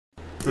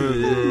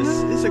This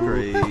is a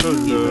great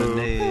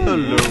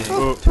evening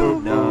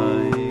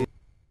tonight.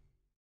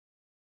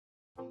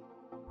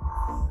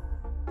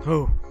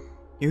 Oh,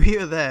 you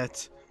hear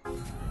that?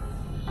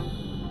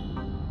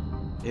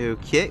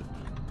 Okay,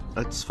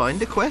 let's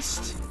find a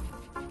quest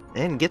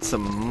and get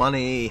some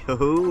money.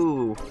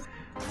 Oh,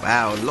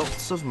 wow,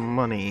 lots of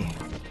money.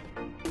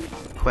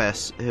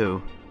 Quest,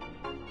 ew.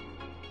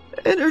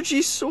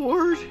 Energy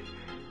sword.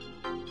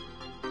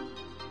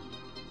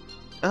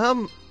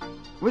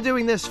 We're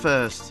doing this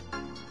first.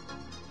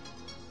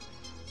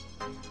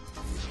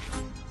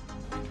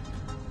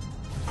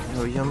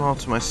 Oh, you're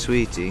not my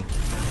sweetie.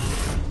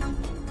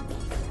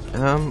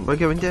 We're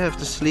going to have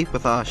to sleep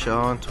with Asha,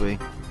 aren't we?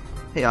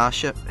 Hey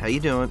Asha, how you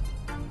doing?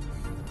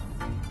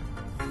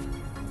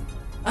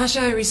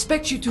 Asha, I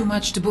respect you too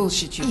much to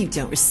bullshit you. You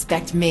don't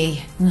respect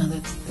me. No,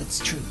 that's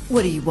true.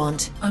 What do you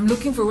want? I'm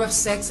looking for rough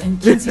sex and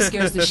Kinsey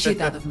scares the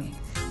shit out of me.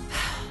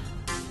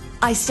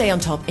 I stay on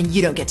top and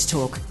you don't get to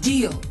talk.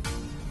 Deal.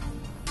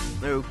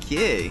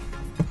 Okay.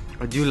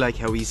 I do like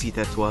how easy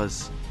that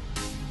was.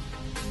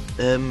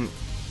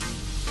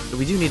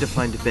 We do need to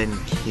find Ben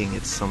King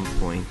at some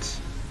point.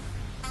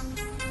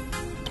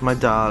 My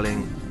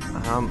darling.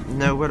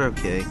 No, we're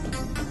okay.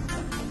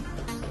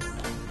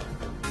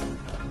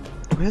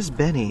 Where's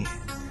Benny?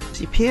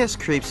 See, PS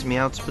creeps me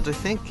out, but I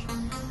think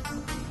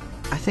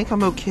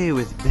I'm okay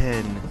with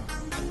Ben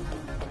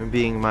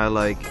being my,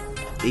 like,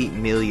 8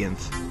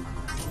 millionth.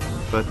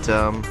 But,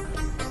 oh,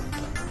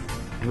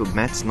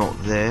 Matt's not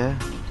there.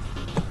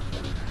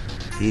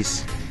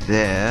 He's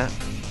there,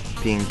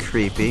 being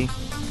creepy.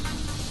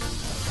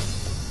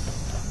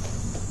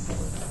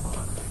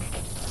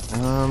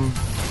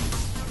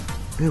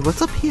 Ooh,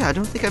 what's up here? I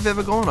don't think I've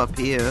ever gone up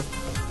here.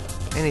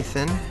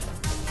 Anything?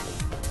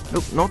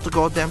 Nope, not the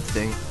goddamn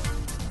thing.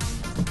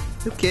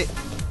 Okay.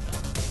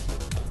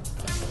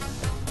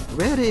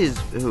 Where is...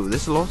 Oh,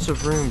 there's lots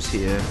of rooms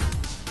here.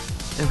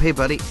 Oh, hey,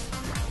 buddy.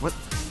 What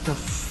the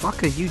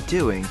fuck are you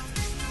doing?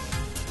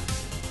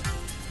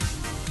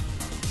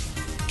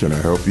 Can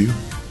I help you?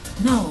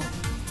 No.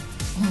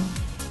 Oh.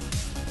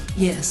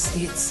 Yes,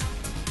 it's...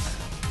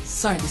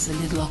 Sorry, it's a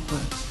little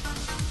awkward.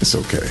 It's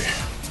okay.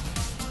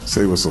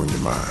 Say what's on your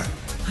mind.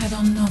 I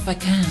don't know if I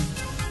can.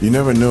 You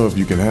never know if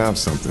you can have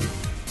something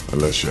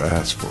unless you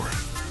ask for it.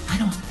 I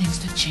don't want things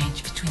to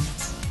change between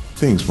us.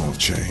 Things won't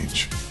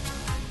change.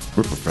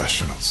 We're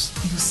professionals.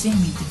 You see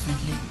me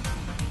differently.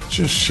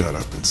 Just shut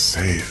up and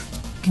say it.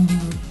 Can you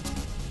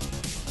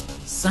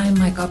sign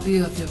my copy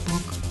of your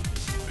book?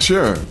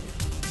 Sure.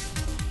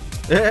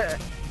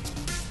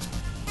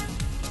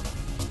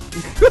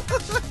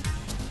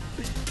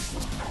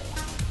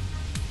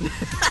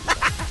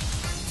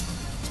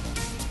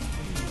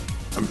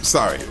 I'm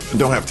sorry, I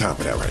don't have time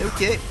for that right now.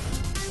 Okay.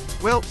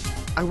 Well,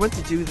 I want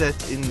to do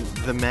that in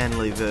the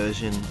manly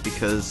version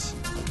because,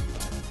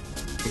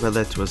 well,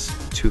 that was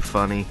too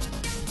funny.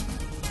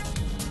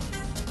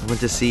 I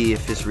want to see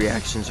if his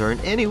reactions are in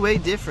any way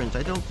different.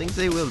 I don't think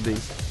they will be.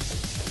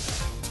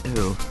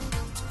 Ew.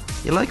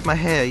 You like my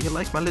hair? You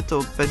like my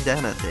little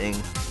bandana thing?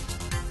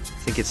 I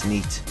think it's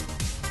neat.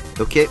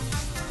 Okay.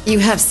 You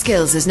have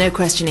skills, there's no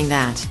questioning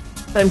that.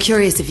 But I'm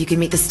curious if you can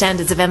meet the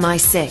standards of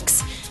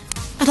MI6.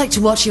 I'd like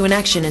to watch you in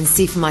action and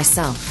see for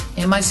myself.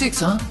 MI6,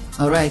 huh?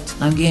 Alright,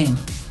 I'm game.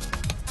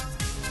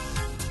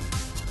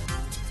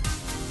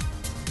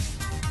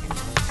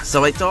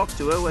 So I talked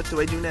to her, what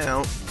do I do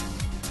now?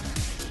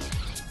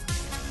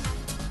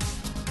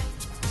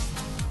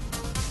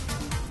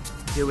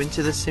 Go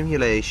into the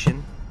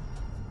simulation.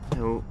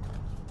 Oh.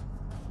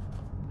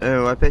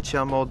 Oh, I bet you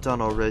I'm all done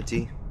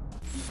already.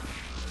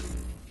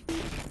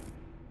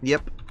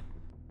 Yep.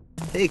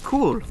 Hey,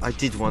 cool. I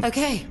did one.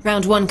 Okay,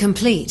 round one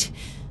complete.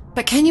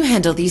 But can you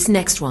handle these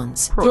next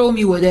ones? Throw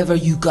me whatever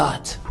you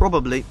got.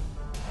 Probably.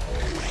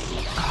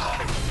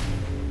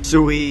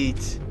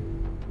 Sweet.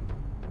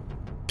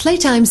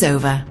 Playtime's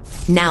over.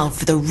 Now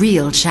for the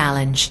real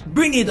challenge.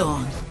 Bring it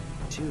on.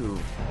 Two.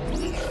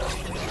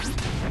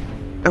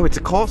 Oh, it's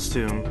a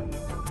costume.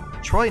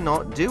 Try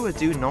not, do or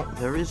do not.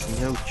 There is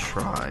no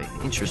try.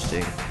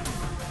 Interesting.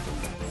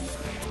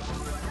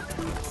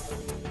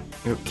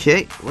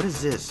 Okay, what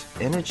is this?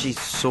 Energy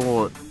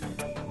sword.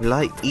 Will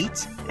I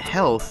eat?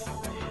 Health.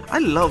 I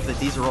love that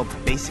these are all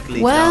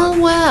basically Well,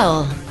 done.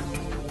 well.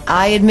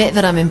 I admit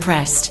that I'm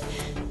impressed.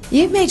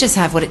 You may just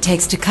have what it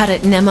takes to cut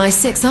it in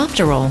MI6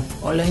 after all.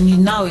 All I need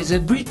now is a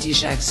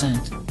British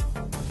accent.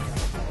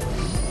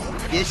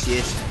 Yes,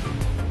 yes.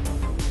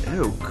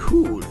 Oh,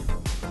 cool.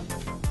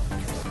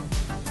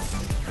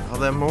 Are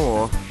there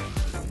more?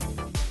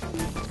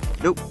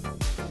 Nope.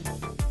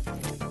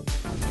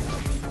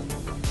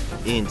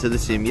 Into the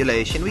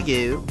simulation we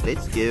go.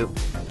 Let's go.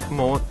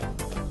 Come on.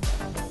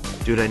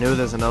 Dude, I know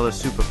there's another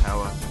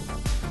superpower.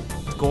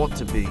 It's got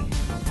to be.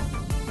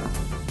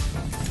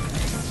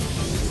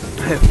 I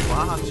have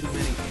far too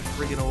many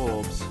friggin'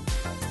 orbs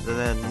for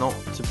there not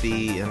to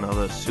be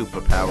another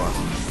superpower.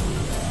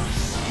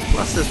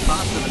 Plus, there's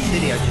parts of the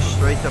city I just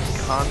straight up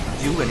can't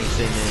do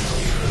anything in.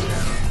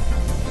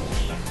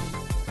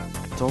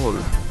 At all.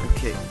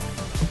 Okay.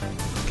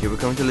 Okay, we're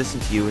going to listen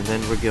to you and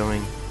then we're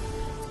going...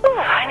 Ooh,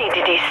 I need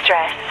to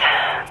de-stress.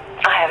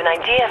 I have an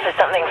idea for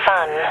something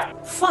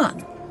fun. Fun?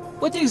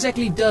 What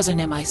exactly does an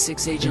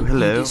MI6 agent Oh,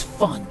 hello. think is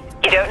fun?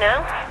 You don't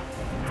know?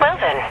 Well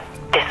then,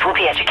 this will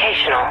be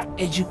educational.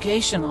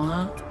 Educational,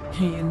 huh?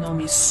 You know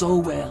me so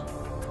well.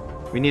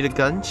 We need a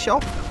gun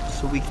shop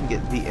so we can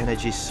get the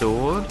energy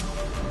sword.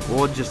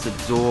 Or just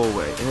a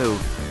doorway.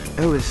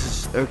 Oh,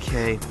 this is...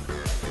 okay.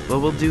 Well,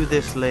 we'll do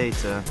this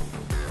later.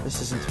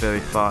 This isn't very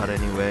far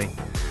anyway.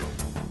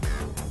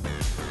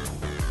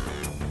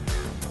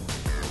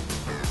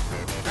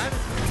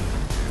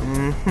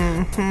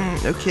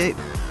 Okay.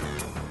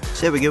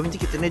 So we're going to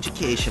get an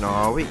education,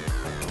 are we? I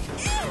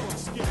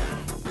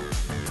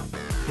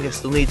think I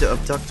still need to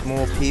abduct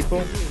more people.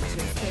 To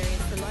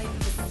experience the life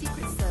of a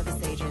Secret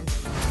Service agent.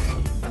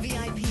 A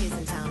VIP is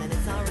in town, and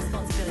it's our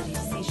responsibility to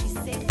see she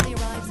safely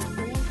arrives at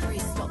all 3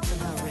 stops on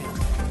her route.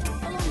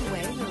 Along the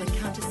way, we'll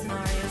encounter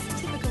scenarios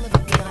typical of a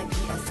VIP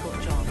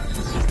escort job.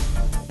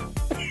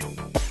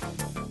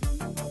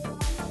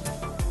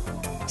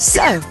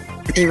 So,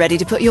 you ready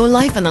to put your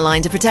life on the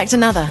line to protect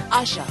another?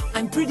 Asha,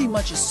 I'm pretty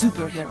much a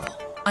superhero.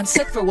 I'm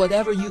set for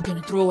whatever you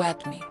can throw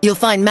at me. You'll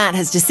find Matt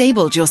has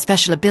disabled your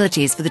special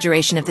abilities for the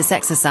duration of this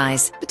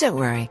exercise. But don't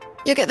worry,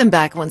 you'll get them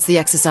back once the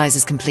exercise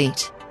is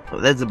complete. Oh,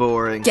 that's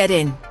boring. Get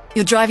in.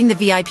 You're driving the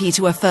VIP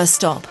to her first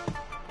stop.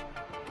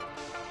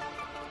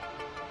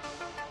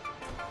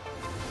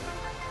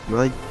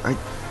 Well,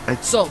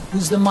 So,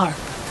 who's the mark?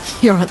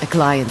 You're on the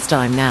client's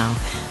time now.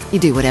 You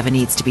do whatever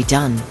needs to be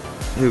done.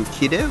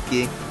 Okie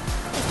dokie.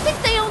 I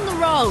think they own the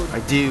road.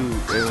 I do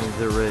own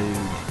the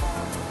road.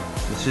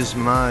 This is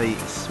my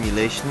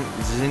simulation.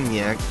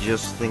 Zinyak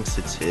just thinks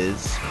it's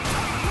his.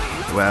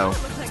 Well.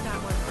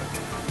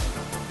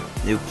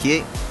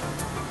 Okay.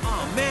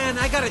 Oh man,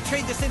 I gotta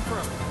trade this in for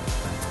a...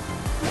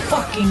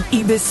 Fucking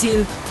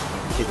imbecile.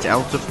 Get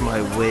out of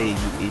my way,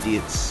 you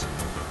idiots.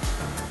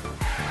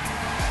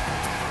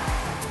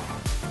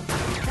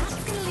 That's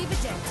gonna leave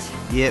a dent.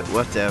 Yeah,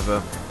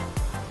 whatever.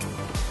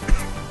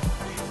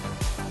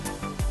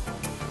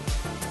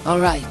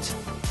 Alright.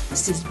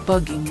 This is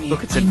bugging me.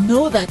 Look, it's I a-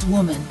 know that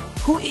woman.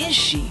 Who is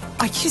she?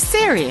 Are you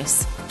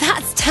serious?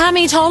 That's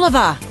Tammy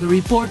Tolliver. The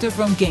reporter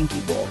from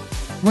Genki Ball.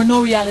 Were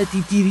no reality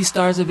TV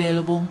stars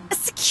available? A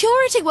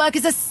security work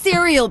is a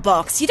cereal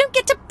box. You don't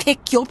get to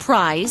pick your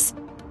prize.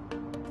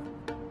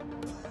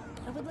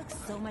 I would look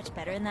so much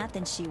better in that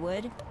than she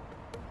would.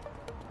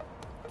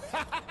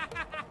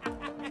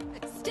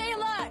 Stay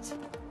alert.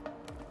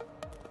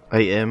 I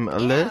am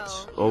alert,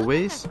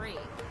 always.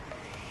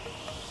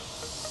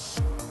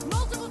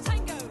 Multiple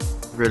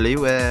tangos. Really,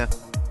 where?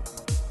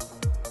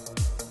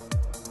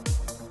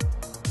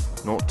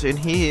 Not in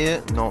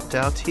here, not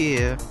out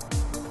here.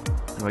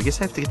 Oh, I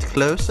guess I have to get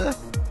closer?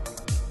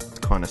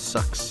 It kinda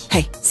sucks.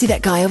 Hey, see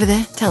that guy over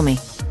there? Tell me.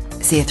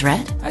 Is he a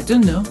threat? I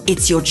don't know.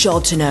 It's your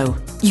job to know.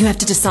 You have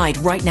to decide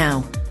right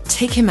now.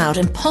 Take him out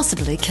and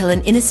possibly kill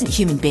an innocent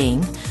human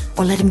being,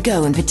 or let him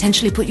go and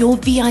potentially put your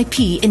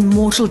VIP in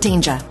mortal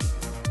danger.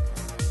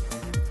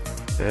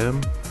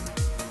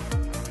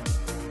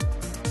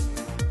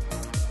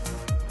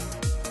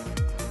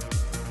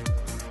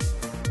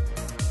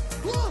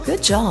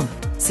 Good job.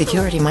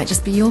 Security might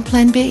just be your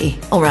plan B.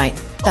 All right,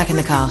 back in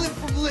the car.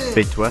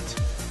 Wait, what?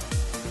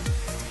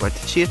 Why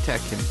did she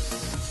attack him?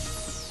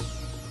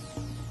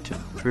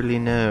 Don't really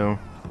know.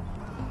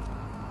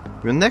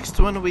 The next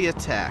one we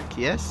attack,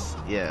 yes?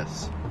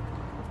 Yes.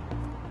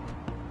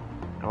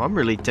 Oh, I'm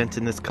really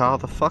denting this car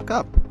the fuck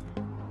up.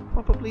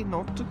 Probably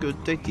not a good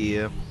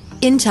idea.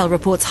 Intel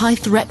reports high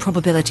threat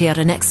probability at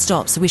our next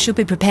stop, so we should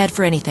be prepared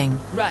for anything.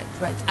 Right,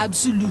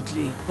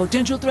 absolutely.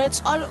 Potential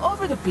threats all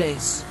over the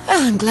place.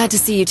 Oh, I'm glad to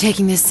see you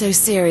taking this so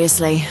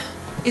seriously.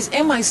 Is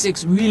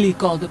MI6 really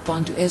called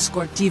upon to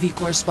escort TV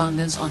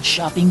correspondents on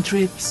shopping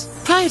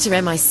trips? Prior to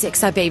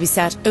MI6, I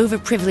babysat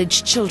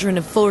overprivileged children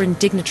of foreign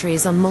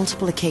dignitaries on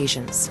multiple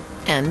occasions.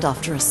 And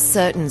after a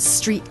certain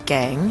street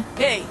gang...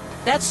 Hey,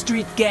 that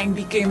street gang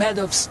became head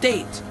of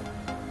state.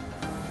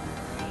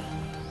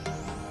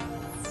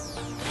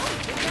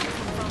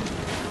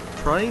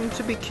 Trying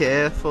to be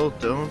careful,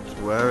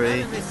 don't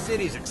worry. This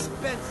city's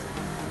expensive.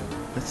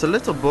 It's a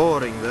little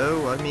boring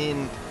though, I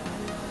mean...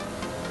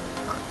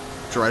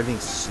 driving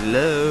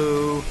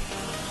slow...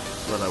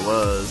 Well, I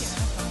was.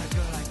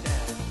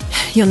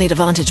 You'll need a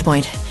vantage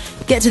point.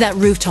 Get to that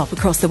rooftop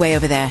across the way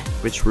over there.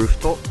 Which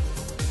rooftop?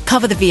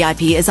 Cover the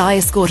VIP as I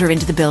escort her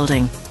into the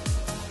building.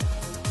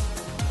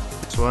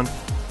 This one.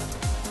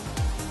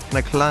 Can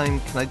I climb?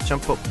 Can I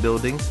jump up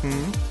buildings?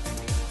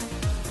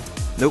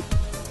 Nope.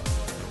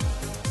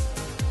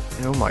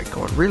 Oh my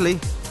god, really?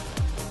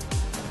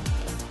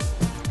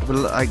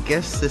 Well, I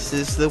guess this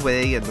is the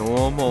way a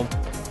normal,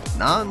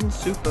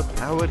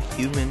 non-superpowered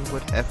human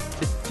would have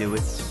to do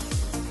it.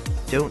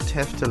 Don't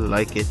have to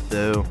like it,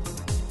 though.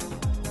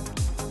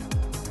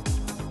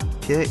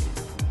 Okay.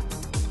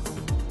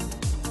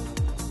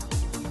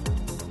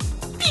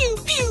 Pew,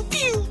 pew,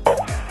 pew.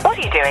 What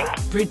are you doing?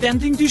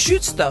 Pretending to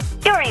shoot stuff.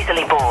 You're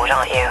easily bored,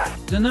 aren't you?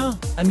 Dunno,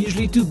 I'm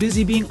usually too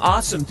busy being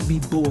awesome to be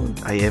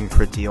bored. I am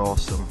pretty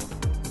awesome.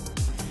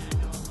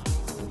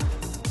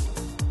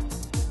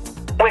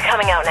 We're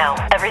coming out now.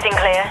 Everything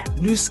clear?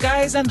 Blue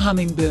skies and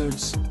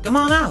hummingbirds. Come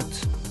on out.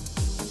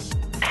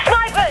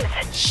 Snipers!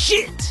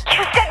 Shit!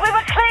 You said we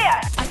were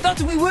clear! I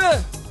thought we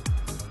were.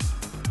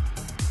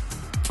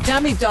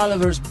 Tammy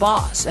Tolliver's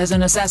boss as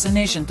an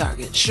assassination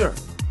target, sure.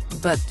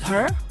 But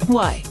her?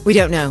 Why? We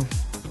don't know.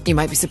 You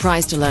might be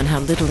surprised to learn how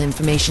little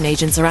information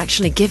agents are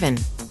actually given.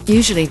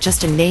 Usually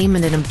just a name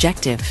and an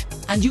objective.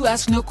 And you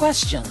ask no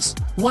questions.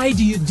 Why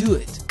do you do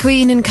it?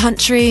 Queen and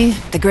country,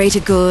 the greater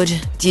good,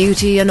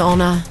 duty and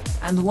honor.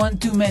 And one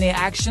too many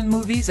action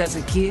movies as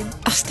a kid?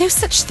 Oh, no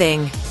such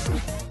thing.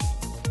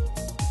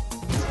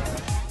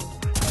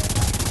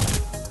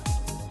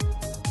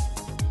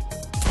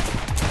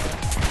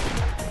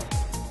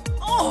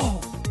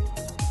 Oh!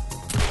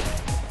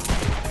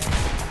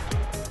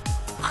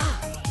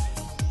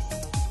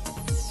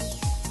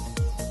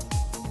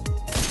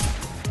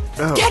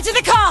 Oh, Get to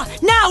the car!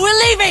 Now, we're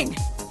leaving!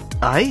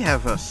 I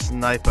have a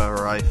sniper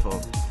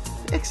rifle.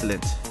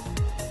 Excellent.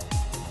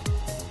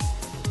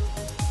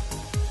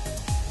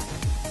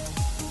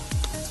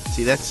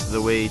 See, that's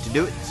the way to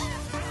do it.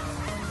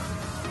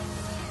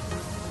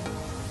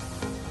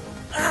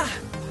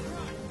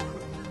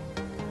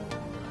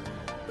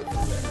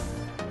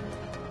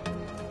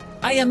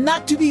 I am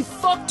not to be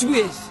fucked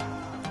with!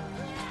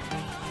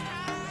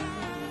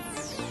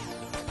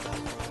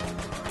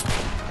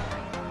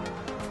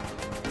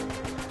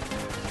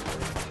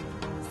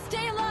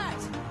 Stay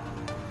alert!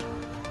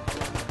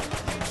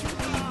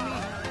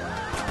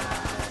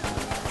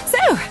 So,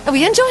 are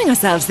we enjoying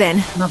ourselves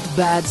then? Not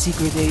bad,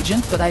 secret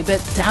agent, but I bet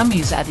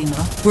Tammy's had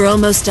enough. We're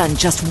almost done.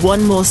 Just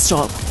one more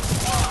stop.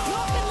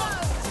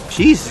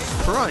 Jesus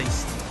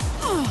Christ.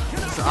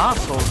 There's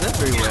assholes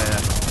everywhere.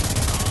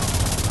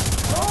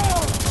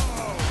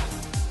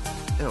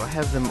 Oh, I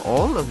have them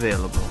all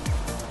available.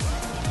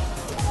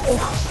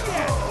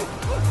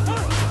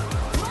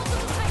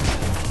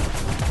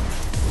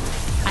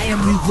 I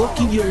am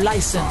revoking your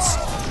license.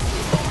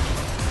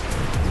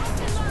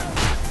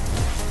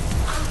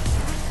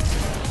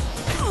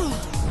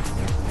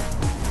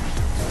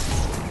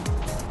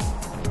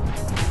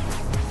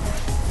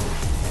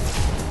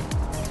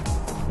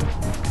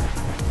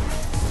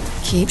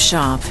 Keep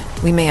sharp.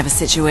 We may have a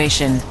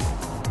situation.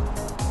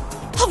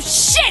 Oh,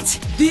 shit!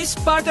 This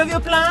part of your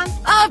plan?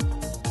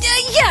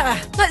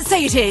 Yeah, let's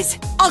say it is.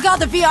 I'll guard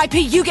the VIP,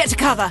 you get to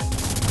cover.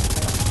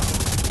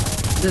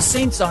 The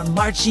Saints are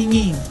marching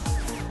in.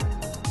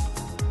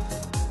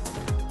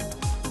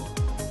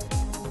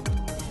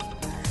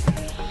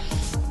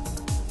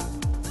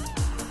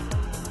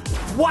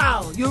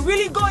 Wow, you're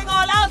really going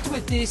all out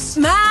with this.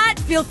 Matt,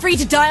 feel free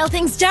to dial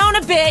things down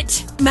a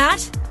bit.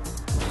 Matt?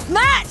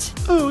 Matt!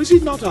 Oh, is he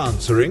not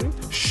answering?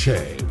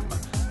 Shame.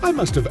 I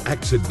must have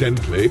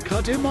accidentally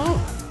cut him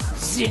off.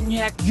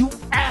 Zinyak, you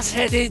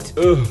ass-headed.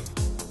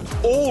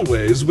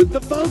 Always with the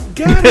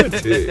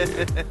vulgarity.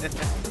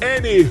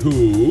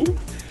 Anywho,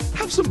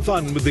 have some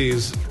fun with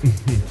these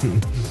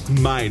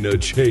minor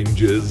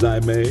changes I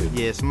made.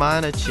 Yes,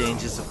 minor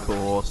changes, of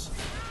course.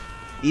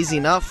 Easy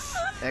enough.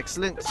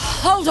 Excellent.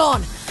 Hold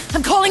on!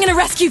 I'm calling in a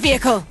rescue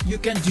vehicle! You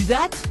can do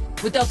that?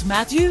 Without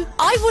Matthew?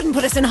 I wouldn't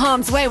put us in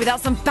harm's way without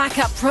some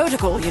backup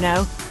protocol, you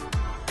know.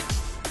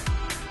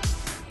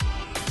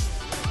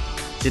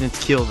 Didn't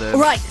kill them.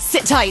 Right,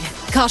 sit tight.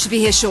 Car should be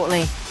here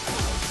shortly.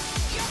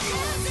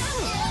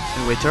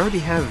 Oh, wait, I already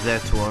have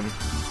that one.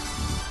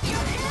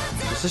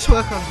 Does this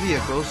work on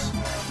vehicles?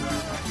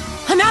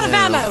 I'm out of No.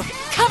 ammo!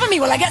 Cover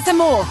me while I get some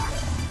more!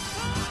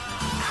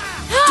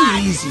 Too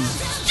easy.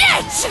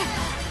 Shit!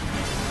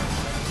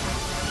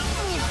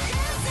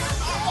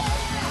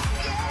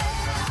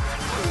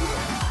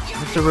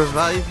 Have to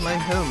revive my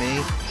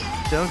homie.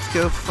 Don't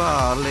go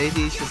far,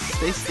 ladies. Just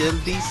stay still,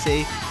 be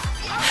safe.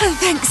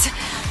 Thanks.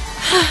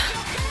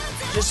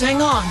 Just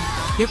hang on.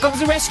 Here comes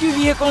the rescue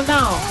vehicle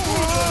now.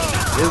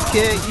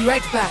 Okay. Be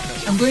right back.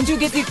 I'm going to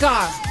get the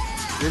car.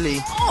 Really?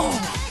 Oh,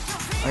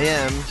 I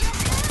am.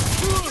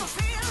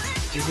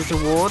 Is it a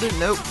warden?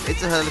 Nope,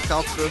 it's a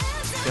helicopter.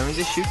 Going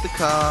to shoot the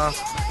car.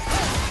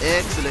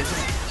 Excellent.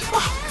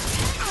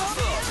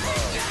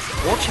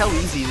 Watch how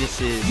easy this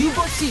is. you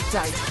both sit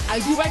tight. I'll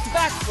be right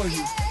back for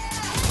you.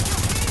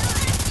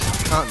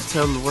 Can't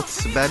tell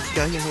what's a bad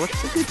guy and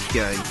what's a good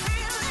guy.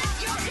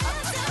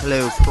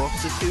 Hello,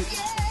 prostitute.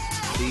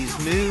 Please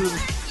move.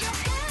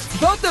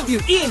 Both of you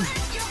in.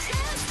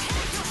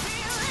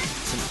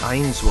 It's an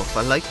Einswolf.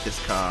 I like this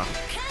car.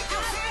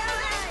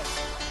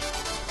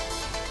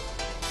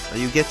 Are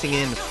you getting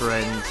in,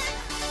 friends?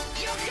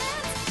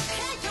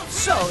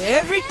 So,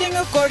 everything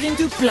according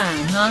to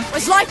plan, huh?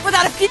 It's life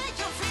without a few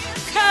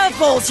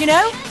curveballs, you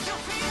know?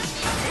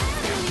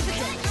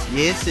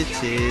 Yes, it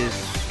is.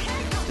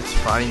 It's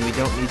fine. We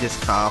don't need this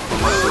car for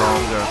much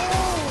longer.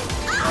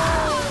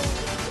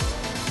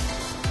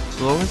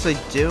 As long as I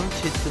don't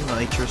hit the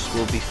nitrous,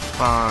 we'll be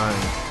fine.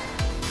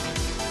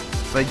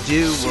 If I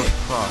do, we're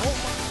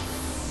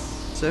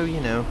fucked. So, you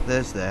know,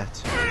 there's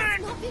that.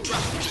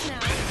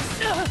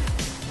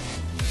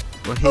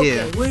 We're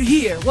here. Okay, we're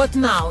here. What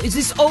now? Is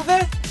this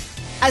over?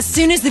 As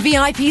soon as the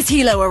VIP's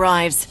helo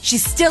arrives.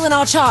 She's still in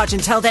our charge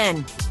until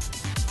then.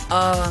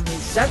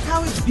 Is that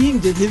how it's being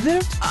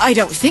delivered? I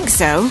don't think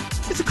so.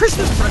 It's a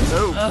Christmas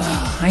present.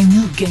 I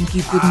knew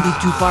Genki couldn't be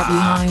too far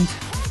behind.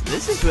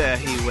 This is where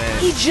he went.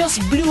 He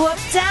just blew up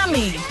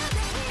Tammy!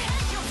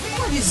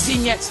 What is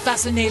Zinniak's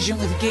fascination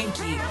with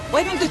Genki?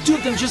 Why don't the two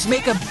of them just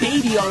make a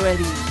baby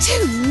already?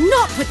 Do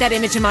not put that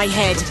image in my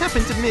head. What's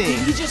happened to me? Did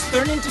he just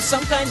turn into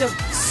some kind of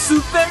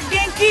super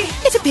Genki?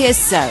 It appears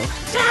so.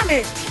 Damn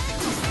it!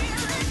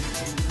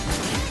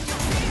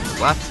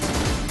 What?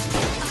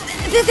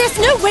 There's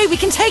no way we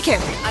can take him.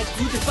 I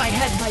could if I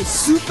had my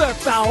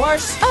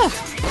superpowers. Oh,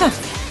 huh.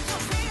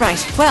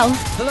 Right, well,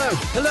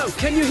 Hello,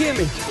 can you hear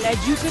me? Glad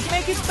you could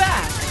make it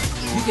back.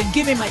 You can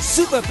give me my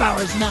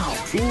superpowers now.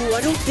 Ooh,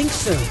 I don't think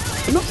so.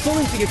 I'm not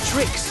falling for your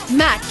tricks.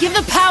 Matt, give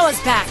the powers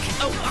back.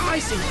 Oh, I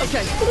see.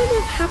 Okay. I don't know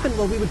what happened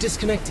while we were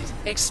disconnected.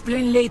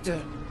 Explain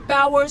later.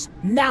 Powers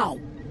now.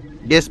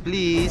 Yes,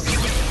 please.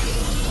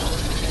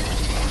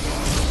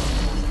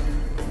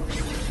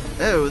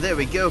 Oh, there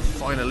we go,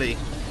 finally.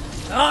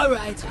 All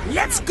right,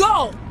 let's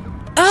go.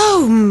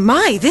 Oh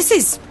my, this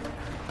is...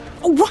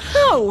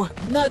 Wow!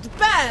 Not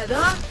bad,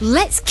 huh?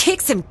 Let's kick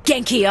some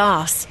Genki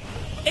ass.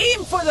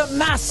 Aim for the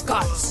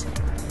mascots.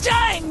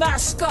 Die,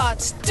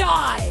 mascots,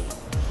 die.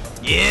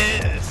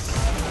 Yes!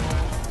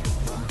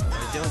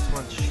 I don't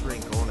want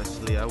shrink,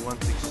 honestly. I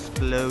want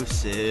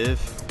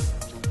explosive.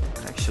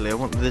 Actually, I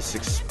want this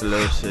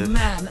explosive.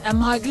 Man,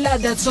 am I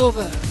glad that's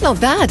over. Not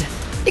bad.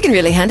 You can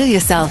really handle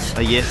yourself.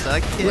 Yes,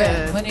 I can.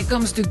 Well, when it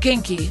comes to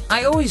Genki,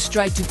 I always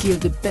try to kill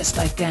the best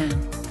I can.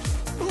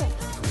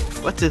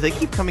 What, do they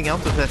keep coming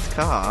out of that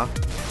car?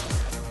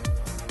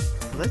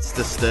 That's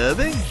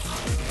disturbing.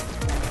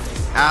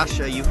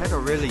 Asha, you had a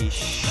really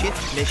shit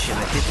mission.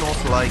 I did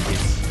not like it.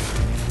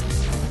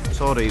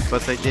 Sorry,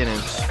 but I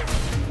didn't.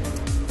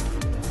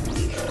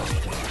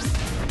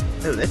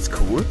 Oh, that's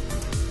cool.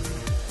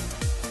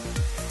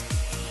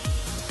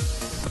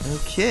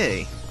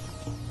 Okay.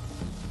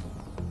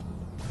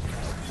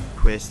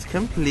 Quest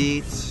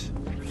complete.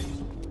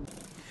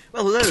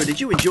 Well, hello, did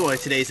you enjoy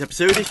today's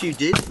episode? If you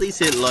did, please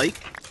hit like,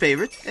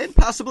 favorite, and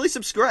possibly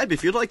subscribe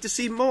if you'd like to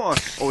see more.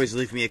 Always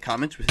leave me a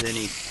comment with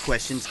any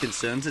questions,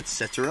 concerns,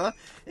 etc.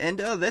 And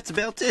that's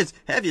about it.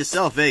 Have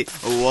yourself a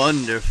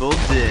wonderful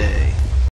day.